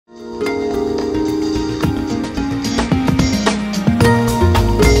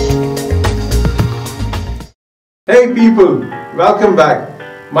Hey people, welcome back.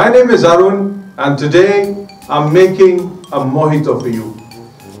 My name is Arun and today I'm making a mojito for you.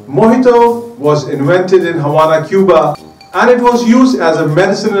 Mojito was invented in Havana, Cuba, and it was used as a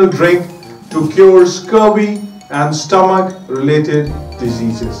medicinal drink to cure scurvy and stomach-related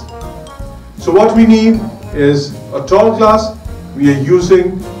diseases. So what we need is a tall glass. We are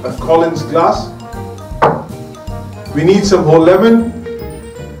using a Collins glass. We need some whole lemon,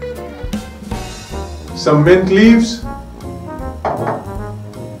 some mint leaves,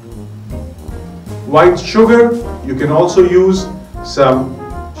 white sugar. You can also use some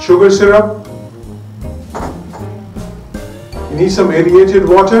sugar syrup. You need some aerated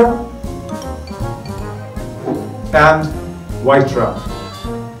water and white rum.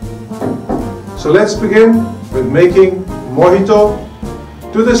 So let's begin with making mojito.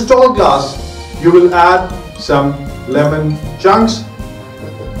 To this tall glass, you will add some lemon chunks,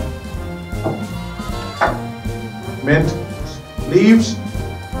 mint leaves,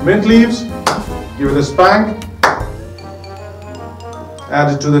 give it a spank,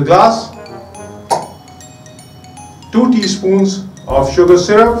 add it to the glass, 2 teaspoons of sugar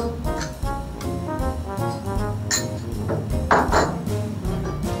syrup,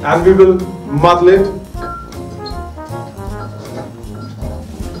 and we will muddle it.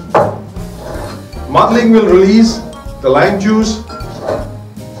 Muddling will release the lime juice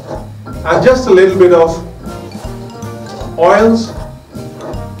and just a little bit of oils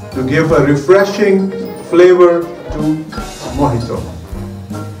to give a refreshing flavor to mojito.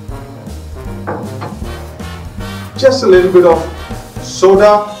 Just a little bit of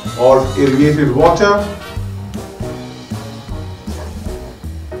soda or aerated water.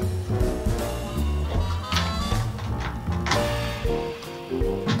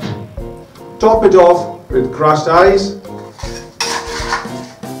 Top it off with crushed ice.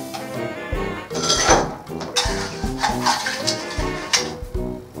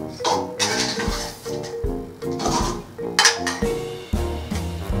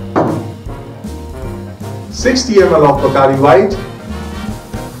 $60 ml of Bacardi White,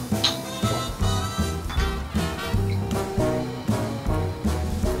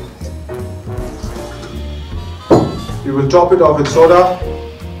 you will top it off with soda.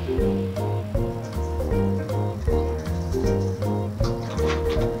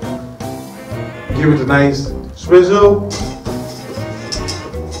 Give it a nice swizzle.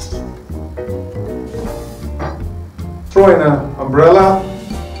 Throw in an umbrella,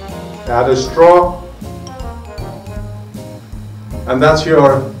 add a straw, and that's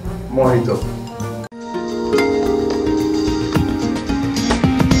your mojito.